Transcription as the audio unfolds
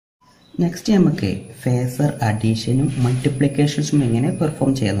Next നമുക്ക് phasor അഡീഷനും മൾട്ടിപ്ലിക്കേഷൻസും എങ്ങനെ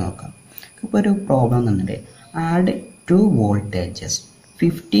perform ചെയ്യാൻ നോക്കാം. ഇപ്പോൾ ഒരു പ്രോബ്ലം തന്നിട്ട് add 2 voltages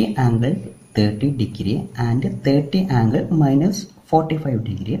 50 angle 30 degree and 30 angle -45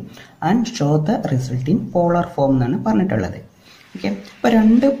 degree and show the result in polar form എന്നാണ് പറഞ്ഞിട്ടുള്ളത്. ഓക്കെ, അപ്പോൾ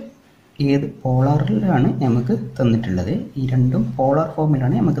രണ്ട് ഏത് പോളാറിലാണ് നമുക്ക് തന്നിട്ടുള്ളത്, ഈ രണ്ടും പോളാർ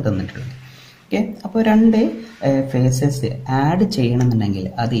ഫോമിലാണ് നമുക്ക് തന്നിട്ടുള്ളത്. ഓക്കെ, അപ്പോൾ രണ്ട് ഫേസസ് ആഡ് ചെയ്യണമെന്നുണ്ടെങ്കിൽ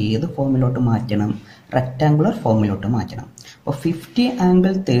അത് ഏത് ഫോമിലോട്ട് മാറ്റണം? റെക്റ്റാങ്കുലർ ഫോമിലോട്ട് മാറ്റണം. അപ്പോൾ 50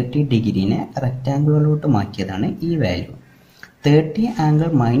 ആംഗിൾ 30 ഡിഗ്രീനെ റെക്റ്റാങ്കുലറിലോട്ട് മാറ്റിയതാണ് ഈ വാല്യൂ. 30 ആംഗിൾ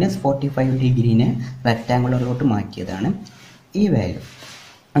 -45 ഡിഗ്രീനെ റെക്റ്റാങ്കുലറിലോട്ട് മാറ്റിയതാണ് ഈ വാല്യൂ.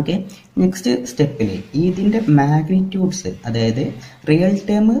 ഓക്കെ, നെക്സ്റ്റ് സ്റ്റെപ്പിൽ ഇതിൻ്റെ മാഗ്നിറ്റ്യൂഡ്സ്, അതായത് റിയൽ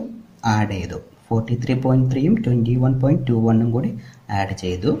ടേം ആഡ് ചെയ്തു. 43.3യും 21.21ഉം കൂടി ആഡ്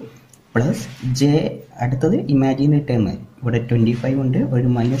ചെയ്തു. പ്ലസ് ജെ, അടുത്തത് ഇമാജിനറി ടേം, ഇവിടെ 25 ഉണ്ട്, ഒരു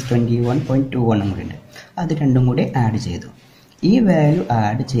 -21.21ഉം കൂടി ഉണ്ട്, അത് രണ്ടും കൂടി ആഡ് ചെയ്തു. ഈ വാല്യൂ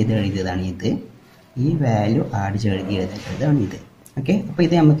ആഡ് ചെയ്ത് എഴുതിയതാണ് ഇത്. ഈ വാല്യൂ ആഡ് ചെയ്ത് എഴുതിയതാണ് ഇത്. ഓക്കെ, അപ്പോൾ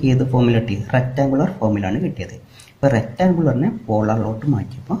ഇത് നമുക്ക് ഏത് ഫോമിലോട്ട്? റെക്റ്റാങ്കുലർ ഫോമിലാണ് കിട്ടിയത്. അപ്പോൾ റെക്റ്റാങ്കുലറിനെ പോളറിലോട്ട്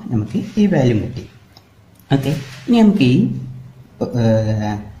മാറ്റിയപ്പോൾ നമുക്ക് ഈ വാല്യൂ കിട്ടി. ഓക്കെ, ഇനി നമുക്ക് ഈ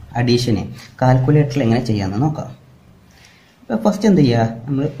അഡീഷനെ കാൽക്കുലേറ്ററിൽ എങ്ങനെ ചെയ്യാമെന്ന് നോക്കാം. അപ്പോൾ ഫസ്റ്റ് എന്ത് ചെയ്യുക?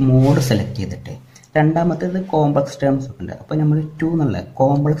 നമ്മൾ മോഡ് സെലക്ട് ചെയ്തിട്ട് രണ്ടാമത്തേത് കോംപ്ലക്സ് ടേംസ് ഒക്കെ ഉണ്ട്. അപ്പോൾ നമ്മൾ 2 എന്നുള്ള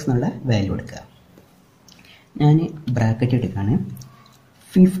കോംപ്ലക്സ് എന്നുള്ള വാല്യൂ എടുക്കുക. ഞാൻ ബ്രാക്കറ്റ് എടുക്കുകയാണ്.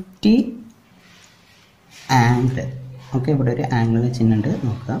 50 ആംഗിൾ, ഓക്കെ, ഇവിടെ ഒരു ആംഗിൾ ചിഹ്നമുണ്ട്,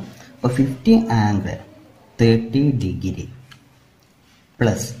 നോക്കുക. അപ്പോൾ 50 ആംഗിൾ 30 ഡിഗ്രി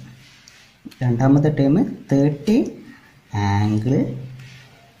പ്ലസ് രണ്ടാമത്തെ ടേം 30 ആംഗിൾ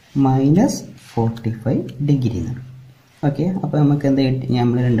 -45 ഡിഗ്രി എന്നാണ്. ഓക്കെ, അപ്പോൾ നമുക്ക് എന്ത് കിട്ടി?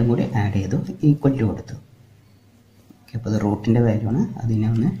 നമ്മൾ രണ്ടും കൂടി ആഡ് ചെയ്തു, ഈക്വൽ ടു കൊടുത്തു. ഓക്കെ, അപ്പോൾ അത് റൂട്ടിൻ്റെ വാല്യൂ ആണ്, അതിനെ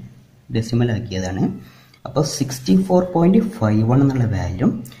ഒന്ന് ഡെസിമൽ ആക്കിയതാണ്. അപ്പോൾ 64.51 എന്നുള്ള വാല്യൂ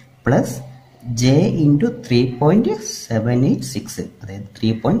പ്ലസ് ജെ ഇൻറ്റു 3.786, അതായത്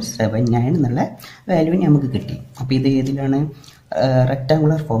 3.79 എന്നുള്ള വാല്യൂ നമുക്ക് കിട്ടി. അപ്പോൾ ഇത് ഏതിലാണ്?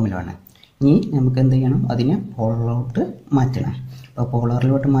 റെക്റ്റാങ്കുലർ ഫോമിലാണ്. ഇനി നമുക്ക് എന്ത് ചെയ്യണം? അതിനെ പോളറിലോട്ട് മാറ്റണം. അപ്പോൾ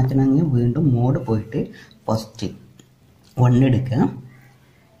പോളറിലോട്ട് മാറ്റണമെങ്കിൽ വീണ്ടും മോഡ് പോയിട്ട് ഫസ്റ്റ് 1 എടുക്കുക.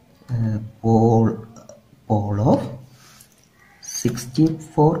 Paul of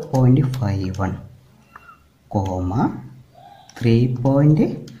 64.51 comma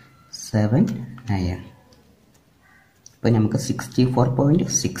 3.79. ഇപ്പോൾ നമുക്ക്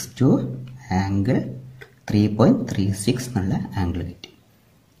 64.62 ആംഗിൾ 3.36 എന്നുള്ള ആംഗിൾ കിട്ടി.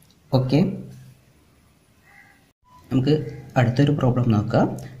 ഓക്കെ, നമുക്ക് അടുത്തൊരു പ്രോബ്ലം നോക്കാം.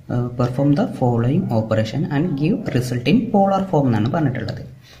 Perform the following operation and give result in polar form എന്നാണ് പറഞ്ഞിട്ടുള്ളത്.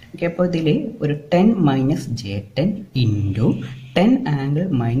 ഓക്കെ, അപ്പോൾ ഇതിൽ ഒരു 10 - j10 into 10 angle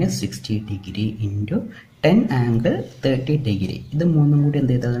 -60 degree into 10 angle 30 degree, ഇത് മൂന്നും കൂടി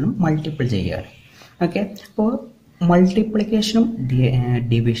എന്ത് ചെയ്തതാണ്? മൾട്ടിപ്പിൾ ചെയ്യുകയാണ്. ഓക്കെ, അപ്പോൾ മൾട്ടിപ്ലിക്കേഷനും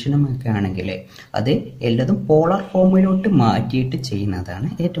ഡിവിഷനും ഒക്കെ ആണെങ്കിൽ അത് എല്ലാതും പോളാർ ഫോമിലോട്ട് മാറ്റിയിട്ട് ചെയ്യുന്നതാണ്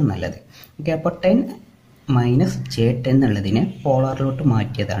ഏറ്റവും നല്ലത്. ഓക്കെ, അപ്പോൾ 10 - j10 എന്നുള്ളതിനെ പോളാറിലോട്ട്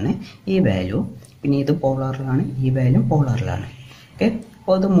മാറ്റിയതാണ് ഈ വാല്യൂ. പിന്നെ ഇത് പോളാറിലാണ്, ഈ വാല്യൂ പോളാറിലാണ്. ഓക്കെ,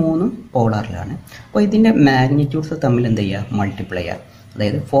 അപ്പോൾ അത് മൂന്നും പോളാറിലാണ്. അപ്പോൾ ഇതിൻ്റെ മാഗ്നിറ്റ്യൂഡ്സ് തമ്മിൽ എന്ത് ചെയ്യുക? മൾട്ടിപ്ലൈ ചെയ്യുക.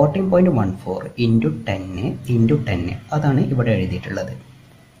 അതായത് 14.14 ഇൻറ്റു 10 അതാണ് ഇവിടെ എഴുതിയിട്ടുള്ളത്.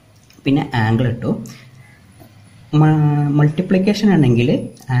 പിന്നെ ആംഗിൾ ഇട്ടു. മൾട്ടിപ്ലിക്കേഷൻ ആണെങ്കിൽ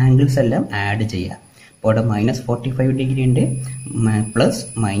ആംഗിൾസ് എല്ലാം ആഡ് ചെയ്യുക. അപ്പോൾ ഇവിടെ -45 ഡിഗ്രി ഉണ്ട്, പ്ലസ്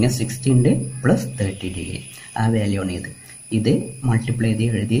 -60 ഉണ്ട്, പ്ലസ് 30 ഡിഗ്രി. ആ വാല്യൂ ആണ് ഇത്. ഇത് മൾട്ടിപ്ലൈ ചെയ്ത്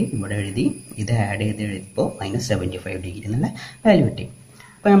എഴുതി, ഇവിടെ എഴുതി, ഇത് ആഡ് ചെയ്ത് എഴുതിയപ്പോൾ -75 ഡിഗ്രി എന്നുള്ള വാല്യൂ കിട്ടി.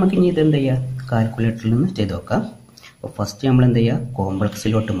 അപ്പോൾ നമുക്ക് ഇനി ഇത് എന്ത് ചെയ്യുക? കാൽക്കുലേറ്ററിൽ നിന്ന് ചെയ്ത് നോക്കാം. അപ്പോൾ ഫസ്റ്റ് നമ്മൾ എന്ത് ചെയ്യുക?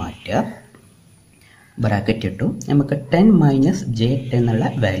 കോംപ്ലക്സിലോട്ട് മാറ്റുക. ബ്രാക്കറ്റ് ഇട്ടു. നമുക്ക് 10 - j10 എന്നുള്ള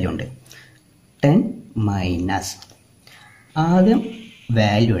വാല്യൂ ഉണ്ട്. 10 മൈനസ്, ആദ്യം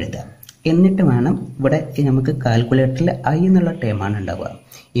വാല്യൂ എഴുതുക, എന്നിട്ട് വേണം ഇവിടെ നമുക്ക് കാൽക്കുലേറ്ററിൽ ഐ എന്നുള്ള ടേമാണ് ഉണ്ടാവുക,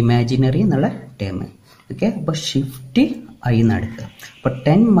 ഇമാജിനറി എന്നുള്ള ടേം. ഓക്കെ, അപ്പോൾ ഷിഫ്റ്റ് ഐ എന്ന് എടുക്കുക. അപ്പോൾ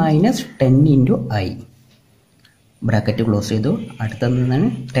 10 - 10 ഇൻറ്റു ഐ, ബ്രാക്കറ്റ് ക്ലോസ് ചെയ്തു. അടുത്തതാണ്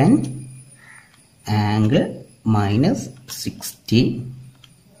 10 angle -60,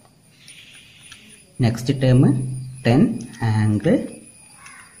 next term 10 angle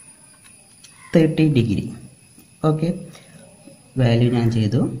 30 degree. Okay, value ഞാൻ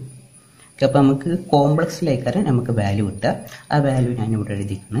ചെയ്തു. അപ്പോൾ നമുക്ക് കോംപ്ലക്സിലേക്കാണ് നമുക്ക് വാല്യൂ കിട്ടുക. ആ വാല്യൂ ഞാൻ ഇവിടെ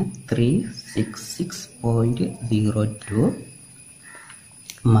എഴുതിയിരിക്കുന്നത് 366.02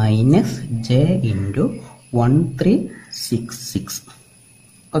 - j ഇൻറ്റു 1366.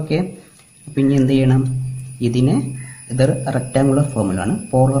 ഓക്കെ, അപ്പം ഇനി എന്ത് ചെയ്യണം? ഇതിനെ ഇതൊരു റെക്ടാങ്കുലർ ഫോമിലാണ്.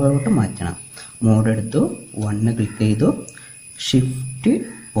 പോളറിലോട്ട് മാറ്റണം. മോഡ് എടുത്തു, 1 ക്ലിക്ക് ചെയ്തു, ഷിഫ്റ്റ്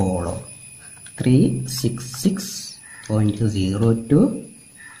പോളോ 366.02,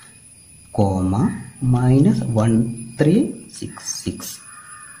 -1366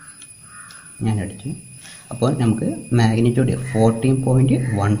 ഞാൻ അടിച്ചു. അപ്പോൾ നമുക്ക് മാഗ്നിറ്റ്യൂഡ്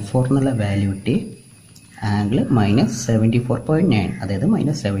 14.14 എന്നുള്ള വാല്യൂ കിട്ടി. ആംഗിൾ -74.9, അതായത്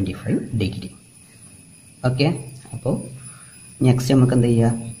 -75 ഡിഗ്രി. ഓക്കെ, അപ്പോൾ നെക്സ്റ്റ് നമുക്ക് എന്ത് ചെയ്യുക,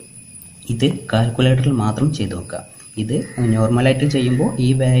 ഇത് കാൽക്കുലേറ്ററിൽ മാത്രം ചെയ്ത് നോക്കുക. ഇത് നോർമലായിട്ട് ചെയ്യുമ്പോൾ ഈ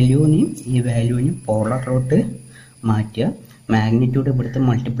വാല്യൂവിനും പോളറിലോട്ട് മാറ്റുക. മാഗ്നിറ്റ്യൂഡ് ഇവിടുത്തെ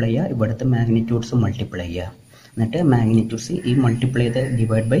മൾട്ടിപ്ലൈ ചെയ്യുക, ഇവിടുത്തെ മാഗ്നിറ്റ്യൂഡ്സ് മൾട്ടിപ്ലൈ ചെയ്യുക. എന്നിട്ട് മാഗ്നിറ്റ്യൂഡ്സ് ഈ മൾട്ടിപ്ലൈ ചെയ്ത്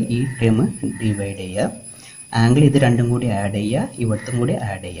ഡിവൈഡ് ബൈ ഈ ടേം ഡിവൈഡ് ചെയ്യുക. ആംഗിൾ ഇത് രണ്ടും കൂടി ആഡ് ചെയ്യുക, ഇവിടുത്തും കൂടി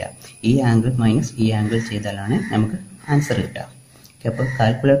ആഡ് ചെയ്യുക. ഈ ആംഗിൾ മൈനസ് ഈ ആംഗിൾ ചെയ്താലാണ് നമുക്ക് ആൻസർ കിട്ടുക. ഓക്കെ, അപ്പോൾ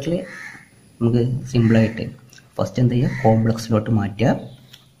കാൽക്കുലേറ്ററിൽ നമുക്ക് സിമ്പിളായിട്ട് ഫസ്റ്റ് എന്ത് ചെയ്യുക, കോംപ്ലക്സിലോട്ട് മാറ്റുക.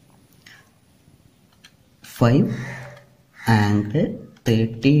 5 angle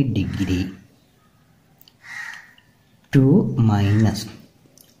 30 degree 2 minus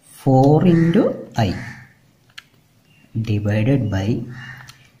 4 into I divided by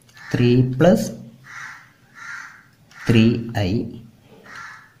 3 plus 3I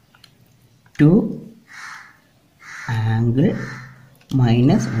 2 angle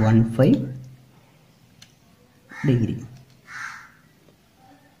 -15 degree.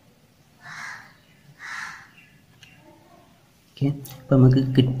 Okay, അപ്പോൾ നമുക്ക്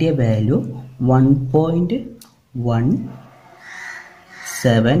കിട്ടിയ വാല്യൂ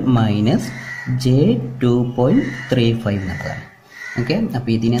 1.17 മൈനസ് J2.35 എന്നുള്ളതാണ്. ഓക്കെ,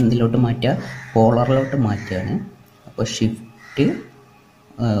 അപ്പോൾ ഇതിനെ എന്തിലോട്ട് മാറ്റുക, പോളറിലോട്ട് മാറ്റുകയാണ്. അപ്പോൾ ഷിഫ്റ്റ്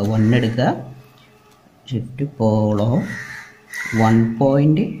 1 എടുക്കുക, ഷിഫ്റ്റ് പോളോ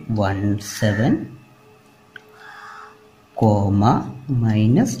 1.17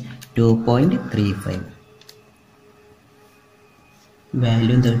 -2.35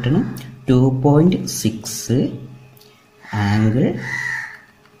 വാല്യൂ എന്ത് കിട്ടണം, 2.6 ആംഗിൾ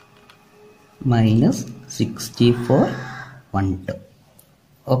 -64.12.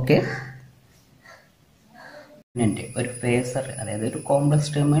 ഓക്കെ, ഒരു ഫേസർ, അതായത് ഒരു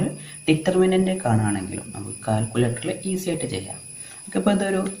കോംപ്ലക്സ് ടേമിൽ ഡിറ്റർമിനന്റ് കാണുകയാണെങ്കിലും നമുക്ക് കാൽക്കുലേറ്ററിൽ ഈസി ആയിട്ട് ചെയ്യാം. ഓക്കെ, അപ്പോൾ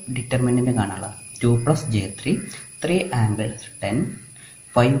ഇതൊരു ഡിറ്റർമിനന്റ് കാണാനുള്ള 2 + J3 3 angle 10,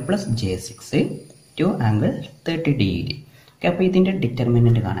 5 + J6 2 angle 30 degree. Okay, അപ്പോൾ ഇതിൻ്റെ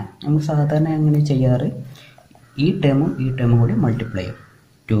ഡിറ്റർമിനന്റ് കാണാൻ നമ്മൾ സാധാരണ എങ്ങനെ ചെയ്യാറ്, ഈ ടേമും കൂടി മൾട്ടിപ്ലൈ ചെയ്യും.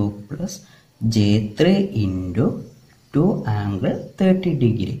 2 + J3 into 2 angle 30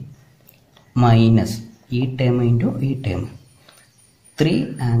 degree minus ഈ ടേം ഇൻറ്റു ഈ term 3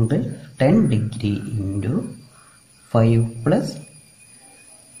 angle 10 degree into 5 +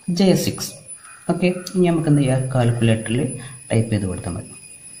 J6. Okay, ഇനി നമുക്ക് എന്ത് ചെയ്യാം, കാൽക്കുലേറ്ററിൽ ടൈപ്പ് ചെയ്ത് കൊടുത്താൽ മതി.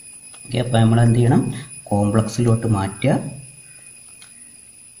 ഓക്കെ, അപ്പോൾ നമ്മൾ എന്ത് ചെയ്യണം, കോംപ്ലക്സിലോട്ട് മാറ്റുക.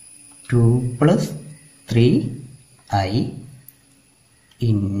 2 + 3I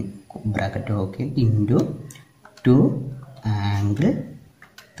in bracket okay into 2 angle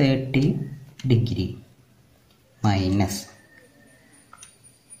 30 degree minus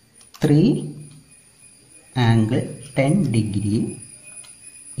 3 angle 10 degree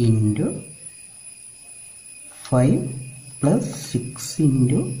into 5 + 6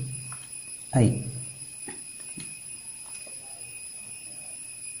 into I.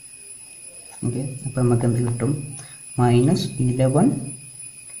 Okay, അപ്പോൾ നമുക്ക് എന്ത് കിട്ടും, -11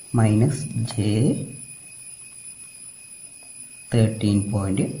 മൈനസ്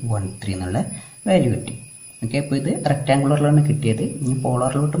J13.13 എന്നുള്ള വാല്യൂ കിട്ടി. ഓക്കെ, അപ്പോൾ ഇത് റെക്ടാങ്കുലറിലാണ് കിട്ടിയത്. ഇനി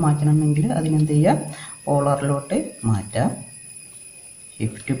പോളറിലോട്ട് മാറ്റണമെങ്കിൽ അതിനെന്ത് ചെയ്യുക, പോളറിലോട്ട് മാറ്റാം.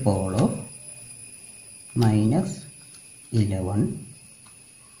 Shift polo -11,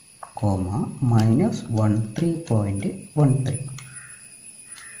 -13.13.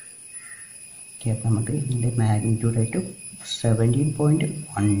 ഓക്കെ, അപ്പോൾ നമുക്ക് ഇതിൻ്റെ മാഗ്നിറ്റ്യൂഡായിട്ട്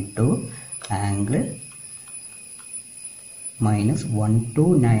 17.12 ആംഗിൾ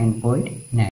 -129.9.